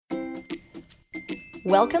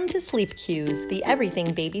Welcome to Sleep Cues, the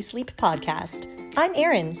Everything Baby Sleep podcast. I'm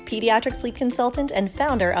Erin, pediatric sleep consultant and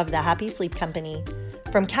founder of the Happy Sleep Company.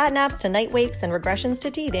 From catnaps to night wakes and regressions to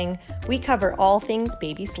teething, we cover all things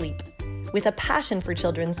baby sleep. With a passion for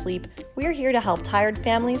children's sleep, we're here to help tired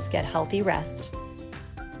families get healthy rest.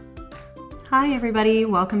 Hi everybody,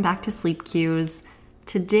 welcome back to Sleep Cues.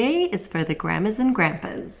 Today is for the grandmas and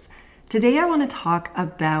grandpas. Today I want to talk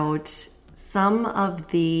about some of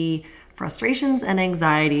the frustrations and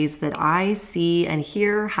anxieties that I see and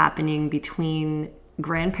hear happening between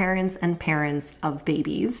grandparents and parents of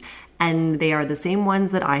babies, and they are the same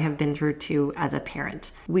ones that I have been through too as a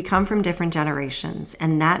parent. We come from different generations,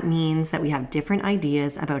 and that means that we have different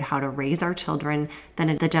ideas about how to raise our children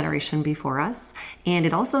than the generation before us, and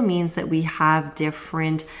it also means that we have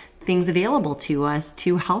different things available to us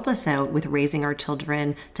to help us out with raising our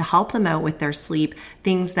children, to help them out with their sleep,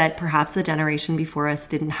 things that perhaps the generation before us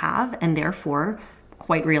didn't have, and therefore,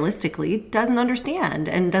 quite realistically, doesn't understand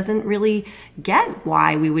and doesn't really get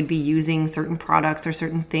why we would be using certain products or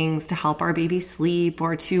certain things to help our baby sleep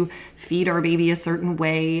or to feed our baby a certain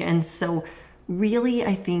way. And so really,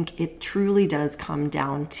 I think it truly does come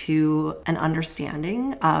down to an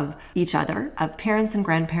understanding of each other, of parents and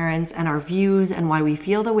grandparents, and our views and why we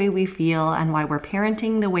feel the way we feel and why we're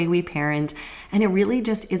parenting the way we parent. And it really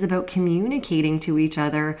just is about communicating to each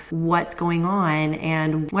other what's going on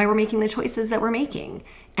and why we're making the choices that we're making.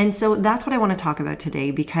 And so that's what I want to talk about today,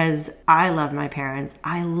 because I love my parents.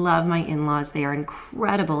 I love my in-laws. They are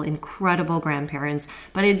incredible, incredible grandparents.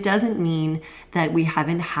 But it doesn't mean that we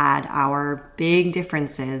haven't had our big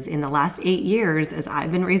differences in the last 8 years as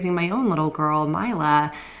I've been raising my own little girl,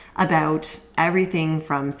 Mila, about everything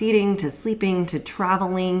from feeding to sleeping to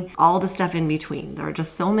traveling, all the stuff in between. There are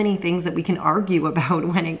just so many things that we can argue about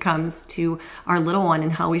when it comes to our little one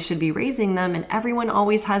and how we should be raising them. And everyone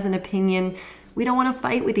always has an opinion. We don't want to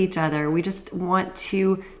fight with each other. We just want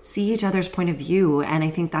to see each other's point of view. And I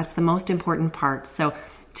think that's the most important part. So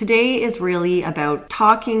today is really about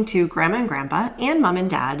talking to grandma and grandpa and mom and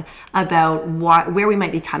dad about where we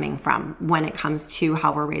might be coming from when it comes to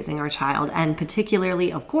how we're raising our child. And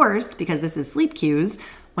particularly, of course, because this is Sleep Cues,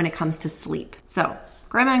 when it comes to sleep. So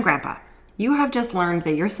grandma and grandpa, you have just learned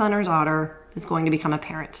that your son or daughter is going to become a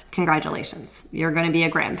parent. Congratulations. You're going to be a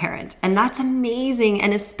grandparent. And that's amazing.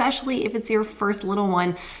 And especially if it's your first little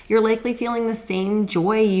one, you're likely feeling the same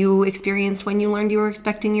joy you experienced when you learned you were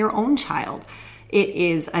expecting your own child. It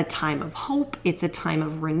is a time of hope. It's a time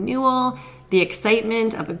of renewal. The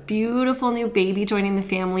excitement of a beautiful new baby joining the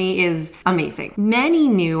family is amazing. Many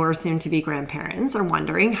new or soon-to-be grandparents are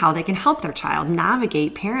wondering how they can help their child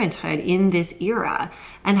navigate parenthood in this era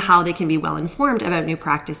and how they can be well-informed about new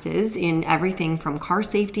practices in everything from car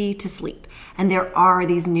safety to sleep. And there are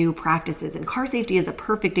these new practices, and car safety is a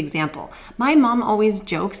perfect example. My mom always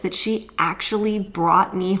jokes that she actually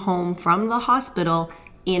brought me home from the hospital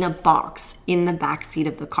in a box in the back seat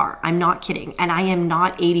of the car. I'm not kidding. And I am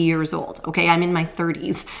not 80 years old. Okay. I'm in my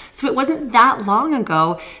 30s. So it wasn't that long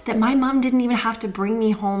ago that my mom didn't even have to bring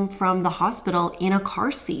me home from the hospital in a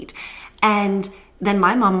car seat. And then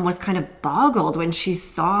my mom was kind of boggled when she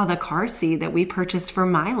saw the car seat that we purchased for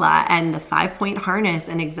Mila and the 5-point harness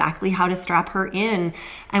and exactly how to strap her in.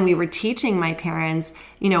 And we were teaching my parents,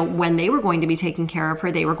 when they were going to be taking care of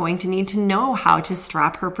her, they were going to need to know how to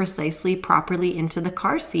strap her precisely, properly into the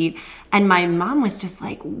car seat. And my mom was just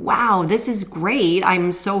like, wow, this is great.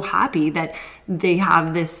 I'm so happy that they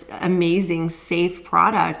have this amazing, safe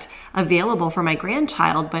product available for my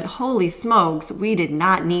grandchild. But holy smokes, we did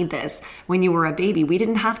not need this when you were a baby. We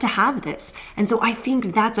didn't have to have this. And so I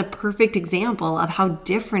think that's a perfect example of how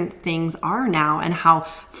different things are now and how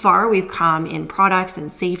far we've come in products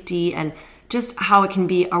and safety, and just how it can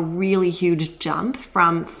be a really huge jump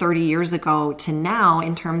from 30 years ago to now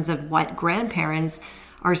in terms of what grandparents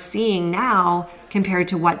are seeing now compared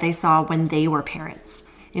to what they saw when they were parents,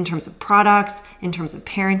 in terms of products, in terms of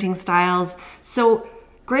parenting styles. So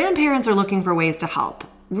grandparents are looking for ways to help.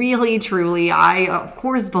 Really, truly, I, of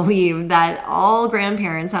course, believe that all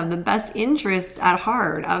grandparents have the best interests at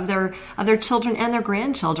heart of their children and their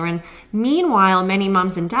grandchildren. Meanwhile, many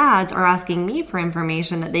moms and dads are asking me for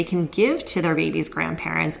information that they can give to their baby's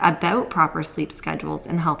grandparents about proper sleep schedules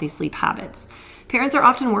and healthy sleep habits. Parents are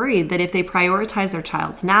often worried that if they prioritize their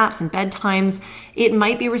child's naps and bedtimes, it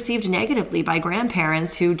might be received negatively by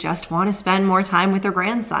grandparents who just want to spend more time with their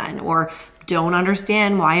grandson or don't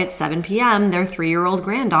understand why at 7 p.m. their 3-year-old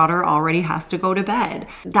granddaughter already has to go to bed.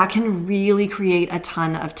 That can really create a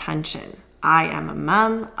ton of tension. I am a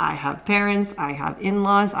mom, I have parents, I have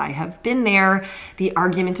in-laws, I have been there. The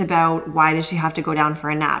argument about why does she have to go down for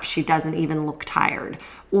a nap? She doesn't even look tired.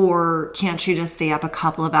 Or can't she just stay up a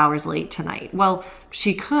couple of hours late tonight? Well,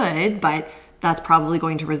 she could, but that's probably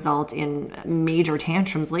going to result in major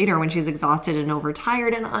tantrums later when she's exhausted and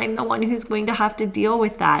overtired, and I'm the one who's going to have to deal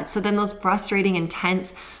with that. So then those frustrating,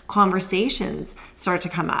 intense conversations start to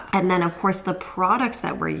come up. And then, of course, the products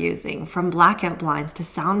that we're using, from blackout blinds to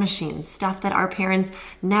sound machines, stuff that our parents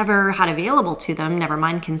never had available to them, never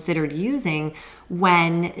mind considered using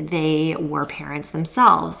when they were parents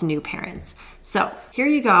themselves, new parents. So here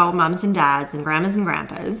you go, moms and dads and grandmas and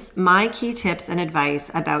grandpas, my key tips and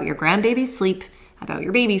advice about your grandbaby's sleep, about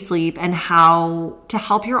your baby sleep, and how to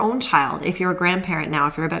help your own child. If you're a grandparent now,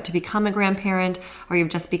 if you're about to become a grandparent or you've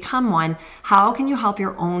just become one, how can you help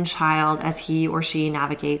your own child as he or she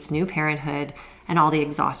navigates new parenthood and all the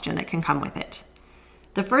exhaustion that can come with it?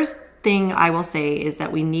 The first thing I will say is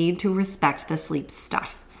that we need to respect the sleep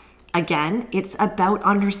stuff. Again, it's about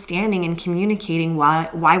understanding and communicating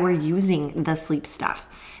why we're using the sleep stuff.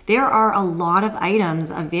 There are a lot of items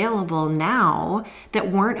available now that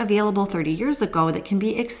weren't available 30 years ago that can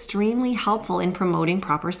be extremely helpful in promoting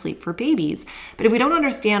proper sleep for babies. But if we don't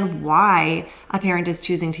understand why a parent is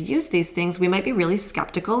choosing to use these things, we might be really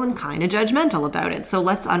skeptical and kind of judgmental about it. So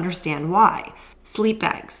let's understand why. Sleep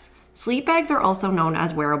bags. Sleep bags are also known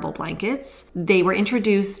as wearable blankets. They were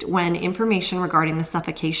introduced when information regarding the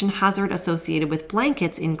suffocation hazard associated with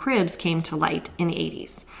blankets in cribs came to light in the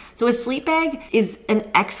 80s. So a sleep bag is an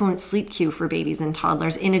excellent sleep cue for babies and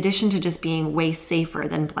toddlers, in addition to just being way safer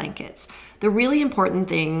than blankets. The really important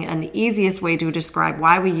thing and the easiest way to describe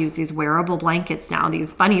why we use these wearable blankets now,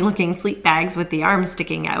 these funny looking sleep bags with the arms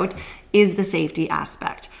sticking out, is the safety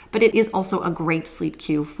aspect. But it is also a great sleep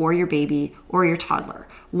cue for your baby or your toddler.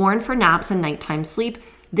 Worn for naps and nighttime sleep,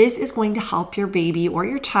 this is going to help your baby or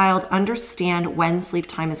your child understand when sleep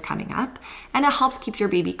time is coming up, and it helps keep your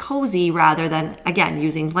baby cozy rather than, again,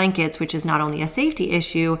 using blankets, which is not only a safety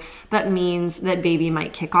issue, but means that baby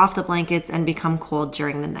might kick off the blankets and become cold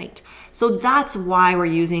during the night. So that's why we're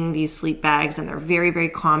using these sleep bags, and they're very, very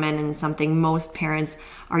common and something most parents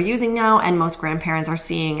are using now, and most grandparents are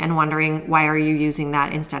seeing and wondering, why are you using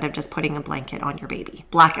that instead of just putting a blanket on your baby?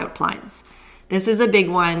 Blackout blinds. This is a big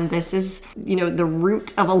one. This is, the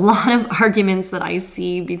root of a lot of arguments that I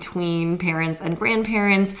see between parents and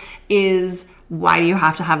grandparents is, why do you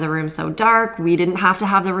have to have the room so dark? We didn't have to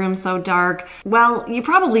have the room so dark. Well, you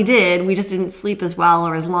probably did. We just didn't sleep as well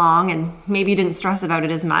or as long, and maybe you didn't stress about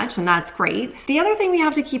it as much, and that's great. The other thing we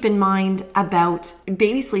have to keep in mind about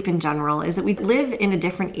baby sleep in general is that we live in a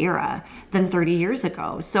different era than 30 years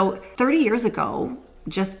ago. So 30 years ago,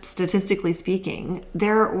 just statistically speaking,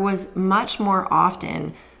 there was much more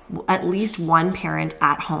often at least one parent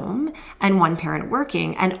at home and one parent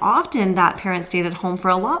working. And often that parent stayed at home for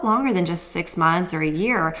a lot longer than just 6 months or a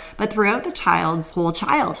year, but throughout the child's whole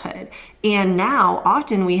childhood. And now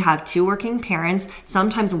often we have 2 working parents,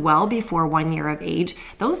 sometimes well before 1 year of age.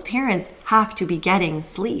 Those parents have to be getting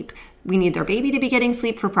sleep. We need their baby to be getting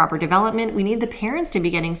sleep for proper development. We need the parents to be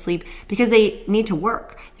getting sleep because they need to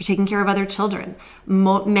work. They're taking care of other children.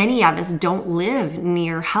 Many of us don't live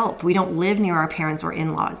near help. We don't live near our parents or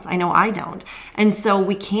in-laws. I know I don't. And so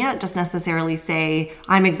we can't just necessarily say,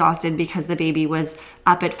 I'm exhausted because the baby was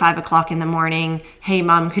up at 5 o'clock in the morning. Hey,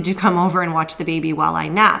 mom, could you come over and watch the baby while I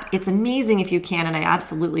nap? It's amazing if you can, and I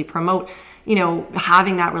absolutely promote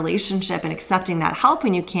having that relationship and accepting that help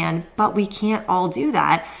when you can, but we can't all do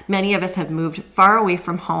that. Many of us have moved far away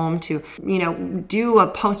from home to, do a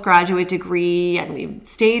postgraduate degree, and we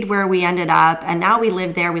stayed where we ended up, and now we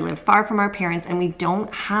live there. We live far from our parents, and we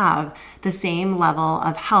don't have the same level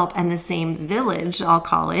of help and the same village, I'll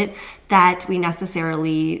call it, that we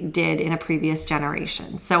necessarily did in a previous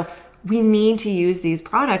generation. So we need to use these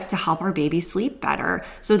products to help our baby sleep better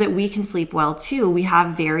so that we can sleep well too. We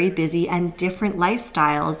have very busy and different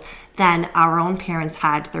lifestyles than our own parents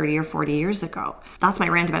had 30 or 40 years ago. That's my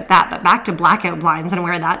rant about that, but back to blackout blinds and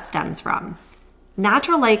where that stems from.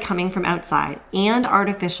 Natural light coming from outside and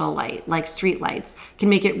artificial light, like street lights, can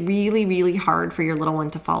make it really, really hard for your little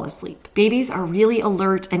one to fall asleep. Babies are really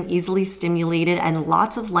alert and easily stimulated, and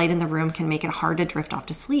lots of light in the room can make it hard to drift off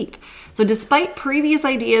to sleep. So despite previous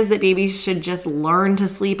ideas that babies should just learn to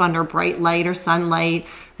sleep under bright light or sunlight,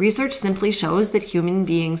 research simply shows that human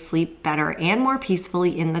beings sleep better and more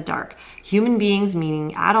peacefully in the dark. Human beings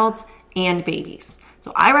meaning adults and babies.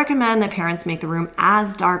 So I recommend that parents make the room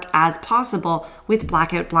as dark as possible with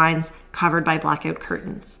blackout blinds covered by blackout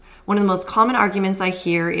curtains. One of the most common arguments I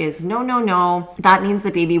hear is, no, that means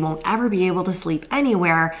the baby won't ever be able to sleep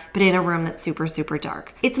anywhere but in a room that's super, super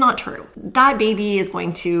dark. It's not true. That baby is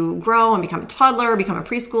going to grow and become a toddler, become a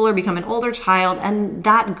preschooler, become an older child, and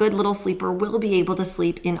that good little sleeper will be able to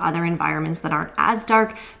sleep in other environments that aren't as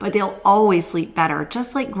dark, but they'll always sleep better,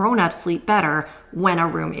 just like grown-ups sleep better when a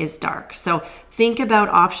room is dark. So think about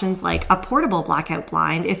options like a portable blackout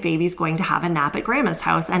blind if baby's going to have a nap at grandma's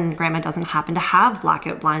house and grandma doesn't happen to have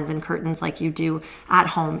blackout blinds and curtains like you do at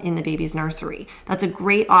home in the baby's nursery. That's a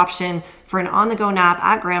great option for an on-the-go nap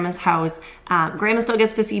at grandma's house. Grandma still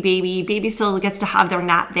gets to see baby still gets to have their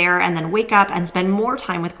nap there and then wake up and spend more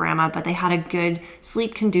time with grandma, but they had a good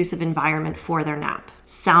sleep-conducive environment for their nap.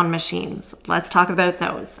 Sound machines. Let's talk about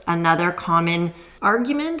those. Another common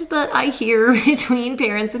argument that I hear between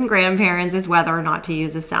parents and grandparents is whether or not to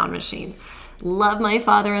use a sound machine. Love my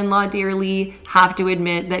father-in-law dearly. Have to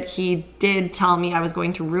admit that he did tell me I was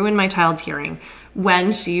going to ruin my child's hearing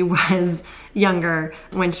when she was younger,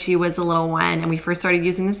 when she was a little one, and we first started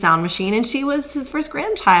using the sound machine, and she was his first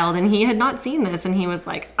grandchild, and he had not seen this, and he was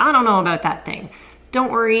like, I don't know about that thing.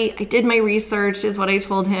 Don't worry, I did my research, is what I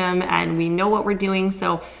told him, and we know what we're doing.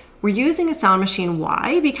 So we're using a sound machine.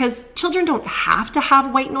 Why? Because children don't have to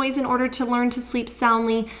have white noise in order to learn to sleep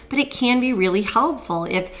soundly, but it can be really helpful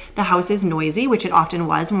if the house is noisy, which it often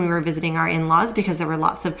was when we were visiting our in-laws because there were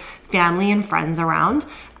lots of family and friends around.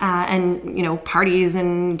 And parties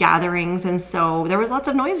and gatherings. And so there was lots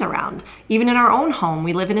of noise around. Even in our own home,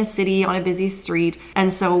 we live in a city on a busy street.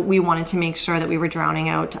 And so we wanted to make sure that we were drowning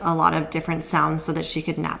out a lot of different sounds so that she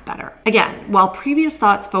could nap better. Again, while previous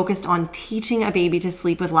thoughts focused on teaching a baby to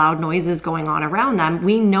sleep with loud noises going on around them,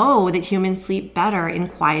 we know that humans sleep better in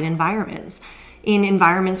quiet environments, in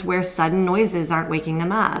environments where sudden noises aren't waking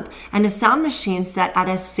them up. And a sound machine set at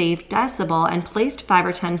a safe decibel and placed 5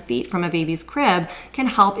 or 10 feet from a baby's crib can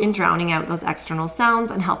help in drowning out those external sounds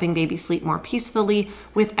and helping baby sleep more peacefully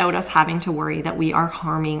without us having to worry that we are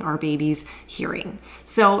harming our baby's hearing.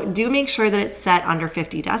 So do make sure that it's set under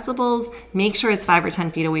 50 decibels. Make sure it's 5 or 10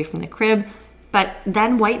 feet away from the crib. But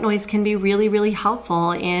then white noise can be really, really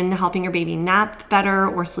helpful in helping your baby nap better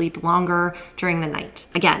or sleep longer during the night.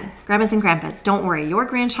 Again, grandmas and grandpas, don't worry. Your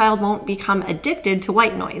grandchild won't become addicted to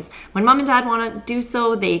white noise. When mom and dad want to do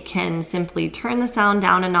so, they can simply turn the sound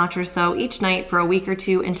down a notch or so each night for a week or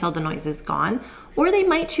two until the noise is gone. Or they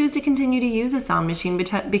might choose to continue to use a sound machine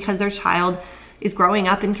because their child is growing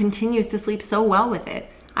up and continues to sleep so well with it.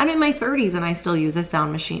 I'm in my 30s and I still use a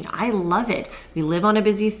sound machine. I love it. We live on a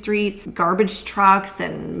busy street. Garbage trucks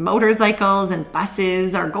and motorcycles and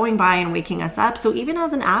buses are going by and waking us up. So even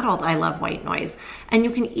as an adult, I love white noise. And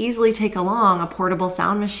you can easily take along a portable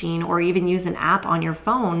sound machine or even use an app on your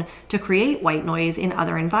phone to create white noise in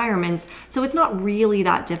other environments. So it's not really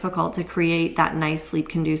that difficult to create that nice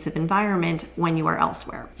sleep-conducive environment when you are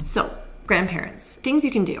elsewhere. So grandparents, things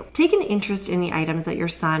you can do. Take an interest in the items that your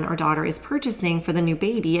son or daughter is purchasing for the new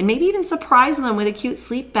baby and maybe even surprise them with a cute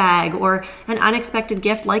sleep bag or an unexpected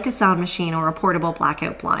gift like a sound machine or a portable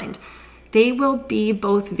blackout blind. They will be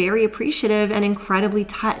both very appreciative and incredibly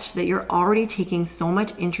touched that you're already taking so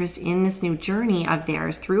much interest in this new journey of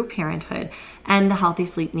theirs through parenthood and the healthy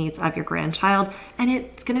sleep needs of your grandchild. And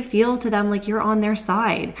it's going to feel to them like you're on their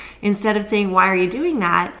side. Instead of saying, why are you doing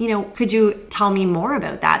that? Could you tell me more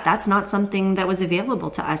about that? That's not something that was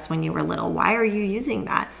available to us when you were little. Why are you using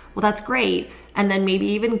that? Well, that's great. And then maybe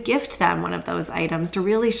even gift them one of those items to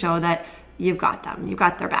really show that you've got them. You've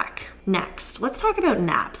got their back. Next, let's talk about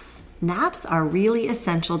naps. Naps are really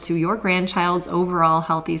essential to your grandchild's overall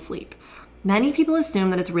healthy sleep. Many people assume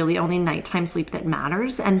that it's really only nighttime sleep that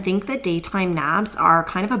matters and think that daytime naps are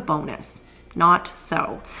kind of a bonus. Not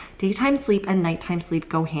so. Daytime sleep and nighttime sleep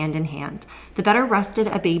go hand in hand. The better rested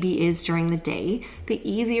a baby is during the day, the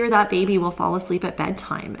easier that baby will fall asleep at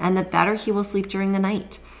bedtime, and the better he will sleep during the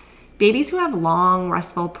night. Babies who have long,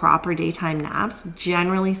 restful, proper daytime naps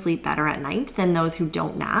generally sleep better at night than those who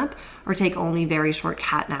don't nap or take only very short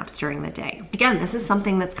cat naps during the day. Again, this is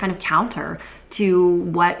something that's kind of counter to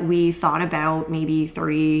what we thought about maybe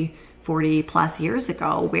 30, 40 plus years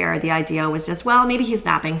ago, where the idea was just, well, maybe he's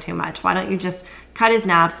napping too much. Why don't you just cut his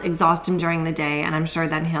naps, exhaust him during the day, and I'm sure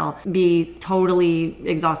then he'll be totally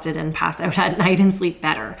exhausted and pass out at night and sleep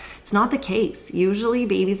better. It's not the case. Usually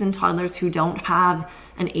babies and toddlers who don't have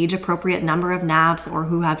an age-appropriate number of naps or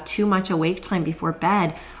who have too much awake time before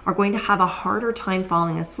bed are going to have a harder time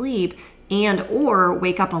falling asleep and or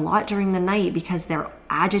wake up a lot during the night because they're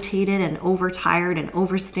agitated and overtired and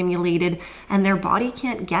overstimulated and their body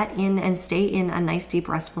can't get in and stay in a nice deep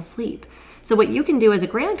restful sleep. So what you can do as a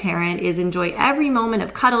grandparent is enjoy every moment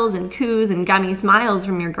of cuddles and coos and gummy smiles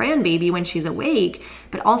from your grandbaby when she's awake,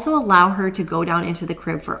 but also allow her to go down into the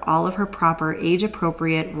crib for all of her proper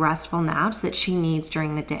age-appropriate restful naps that she needs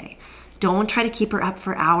during the day. Don't try to keep her up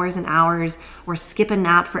for hours and hours or skip a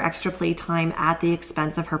nap for extra playtime at the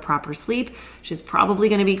expense of her proper sleep. She's probably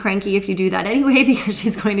going to be cranky if you do that anyway because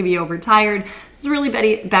she's going to be overtired. It's really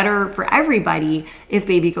better for everybody if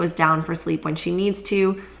baby goes down for sleep when she needs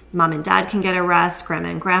to. Mom and dad can get a rest, grandma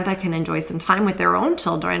and grandpa can enjoy some time with their own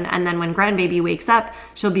children, and then when grandbaby wakes up,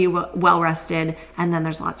 she'll be well rested, and then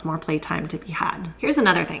there's lots more playtime to be had. Here's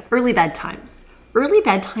another thing, early bedtimes. Early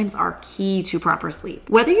bedtimes are key to proper sleep.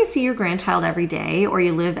 Whether you see your grandchild every day or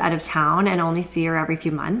you live out of town and only see her every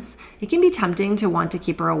few months, it can be tempting to want to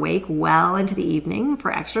keep her awake well into the evening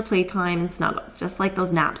for extra playtime and snuggles, just like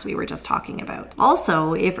those naps we were just talking about.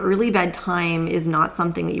 Also, if early bedtime is not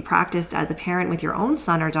something that you practiced as a parent with your own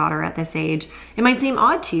son or daughter at this age, it might seem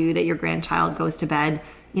odd to you that your grandchild goes to bed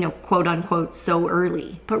quote unquote, so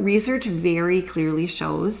early. But research very clearly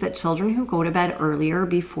shows that children who go to bed earlier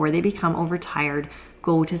before they become overtired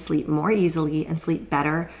go to sleep more easily and sleep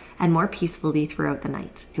better and more peacefully throughout the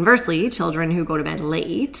night. Conversely, children who go to bed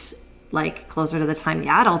late, like closer to the time the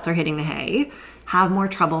adults are hitting the hay, have more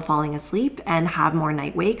trouble falling asleep and have more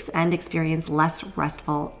night wakes and experience less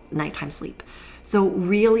restful nighttime sleep. So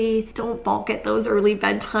really don't balk at those early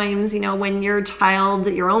bedtimes, when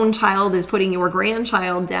your own child is putting your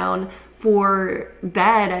grandchild down for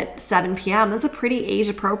bed at 7 p.m. That's a pretty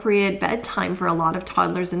age-appropriate bedtime for a lot of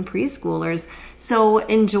toddlers and preschoolers. So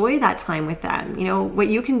enjoy that time with them. What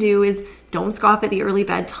you can do is don't scoff at the early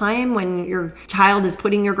bedtime when your child is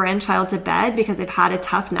putting your grandchild to bed because they've had a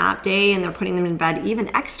tough nap day and they're putting them in bed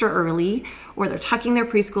even extra early, or they're tucking their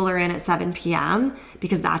preschooler in at 7 p.m.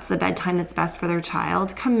 because that's the bedtime that's best for their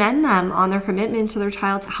child. Commend them on their commitment to their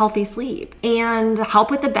child's healthy sleep and help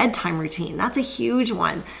with the bedtime routine. That's a huge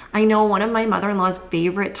one. I know one of my mother-in-law's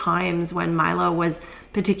favorite times when Milo was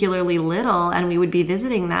particularly little and we would be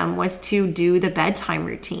visiting them was to do the bedtime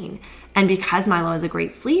routine. And because Milo is a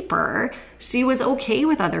great sleeper, she was okay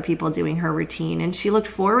with other people doing her routine. And she looked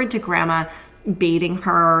forward to grandma bathing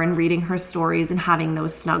her and reading her stories and having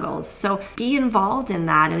those snuggles. So be involved in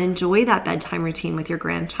that and enjoy that bedtime routine with your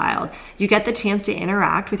grandchild. You get the chance to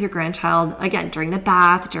interact with your grandchild, again, during the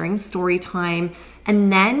bath, during story time,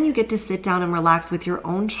 and then you get to sit down and relax with your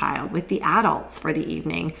own child, with the adults for the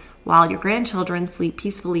evening, while your grandchildren sleep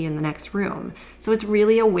peacefully in the next room. So it's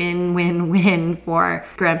really a win-win-win for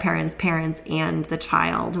grandparents, parents, and the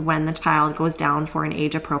child when the child goes down for an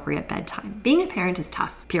age-appropriate bedtime. Being a parent is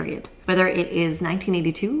tough, period. Whether it is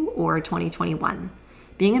 1982 or 2021.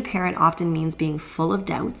 Being a parent often means being full of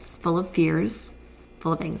doubts, full of fears,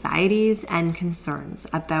 full of anxieties and concerns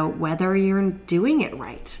about whether you're doing it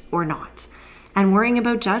right or not, and worrying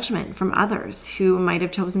about judgment from others who might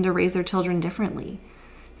have chosen to raise their children differently.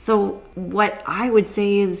 So what I would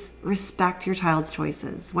say is respect your child's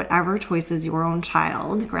choices. Whatever choices your own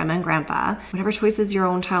child, grandma and grandpa, whatever choices your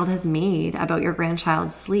own child has made about your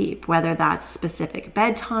grandchild's sleep, whether that's specific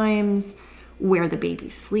bedtimes, where the baby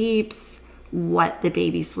sleeps, what the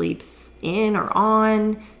baby sleeps in or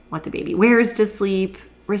on, what the baby wears to sleep.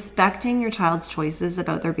 Respecting your child's choices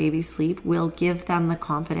about their baby's sleep will give them the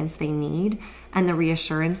confidence they need and the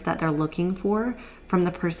reassurance that they're looking for from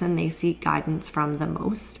the person they seek guidance from the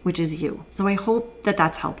most, which is you. So I hope that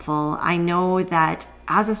that's helpful. I know that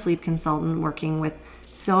as a sleep consultant working with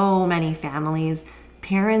so many families,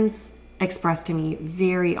 parents express to me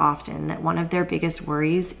very often that one of their biggest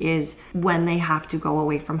worries is when they have to go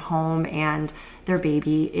away from home and their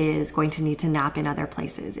baby is going to need to nap in other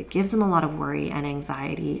places. It gives them a lot of worry and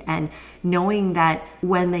anxiety. And knowing that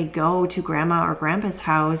when they go to grandma or grandpa's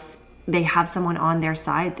house, they have someone on their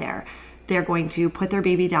side there. They're going to put their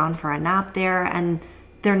baby down for a nap there, and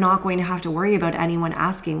they're not going to have to worry about anyone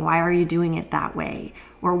asking, why are you doing it that way?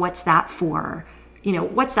 Or what's that for?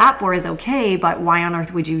 What's that for is okay, but why on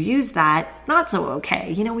earth would you use that? Not so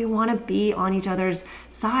okay. We want to be on each other's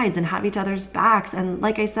sides and have each other's backs. And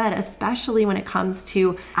like I said, especially when it comes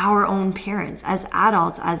to our own parents, as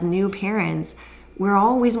adults, as new parents, we're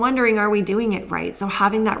always wondering, are we doing it right? So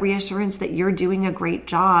having that reassurance that you're doing a great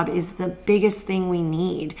job is the biggest thing we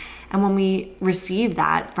need. And when we receive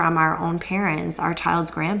that from our own parents, our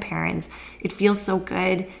child's grandparents, it feels so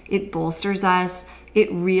good. It bolsters us.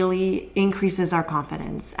 It really increases our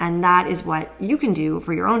confidence. And that is what you can do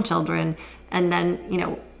for your own children. And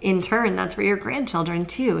then, in turn, that's for your grandchildren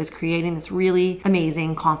too, is creating this really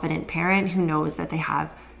amazing, confident parent who knows that they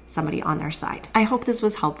have somebody on their side. I hope this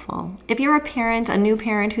was helpful. If you're a parent, a new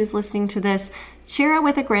parent who's listening to this, Share it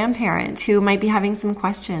with a grandparent who might be having some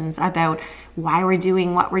questions about why we're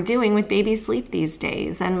doing what we're doing with baby sleep these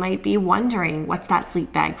days and might be wondering, what's that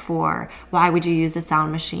sleep bag for? Why would you use a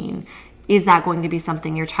sound machine? Is that going to be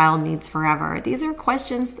something your child needs forever? These are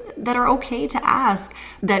questions that are okay to ask,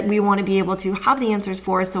 that we want to be able to have the answers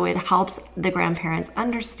for, so it helps the grandparents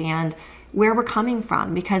understand where we're coming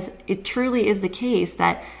from, because it truly is the case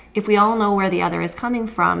that if we all know where the other is coming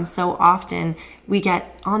from, so often we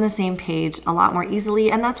get on the same page a lot more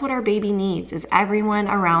easily. And that's what our baby needs, is everyone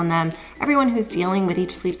around them, everyone who's dealing with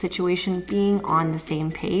each sleep situation, being on the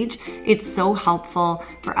same page. It's so helpful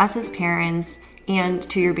for us as parents and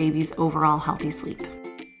to your baby's overall healthy sleep.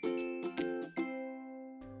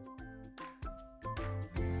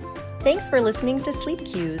 Thanks for listening to Sleep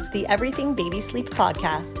Cues, the Everything Baby Sleep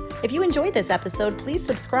podcast. If you enjoyed this episode, please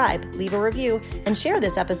subscribe, leave a review, and share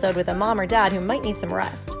this episode with a mom or dad who might need some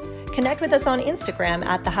rest. Connect with us on Instagram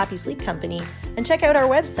at The Happy Sleep Company, and check out our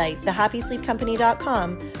website,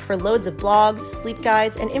 thehappysleepcompany.com, for loads of blogs, sleep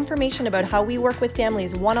guides, and information about how we work with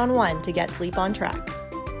families one-on-one to get sleep on track.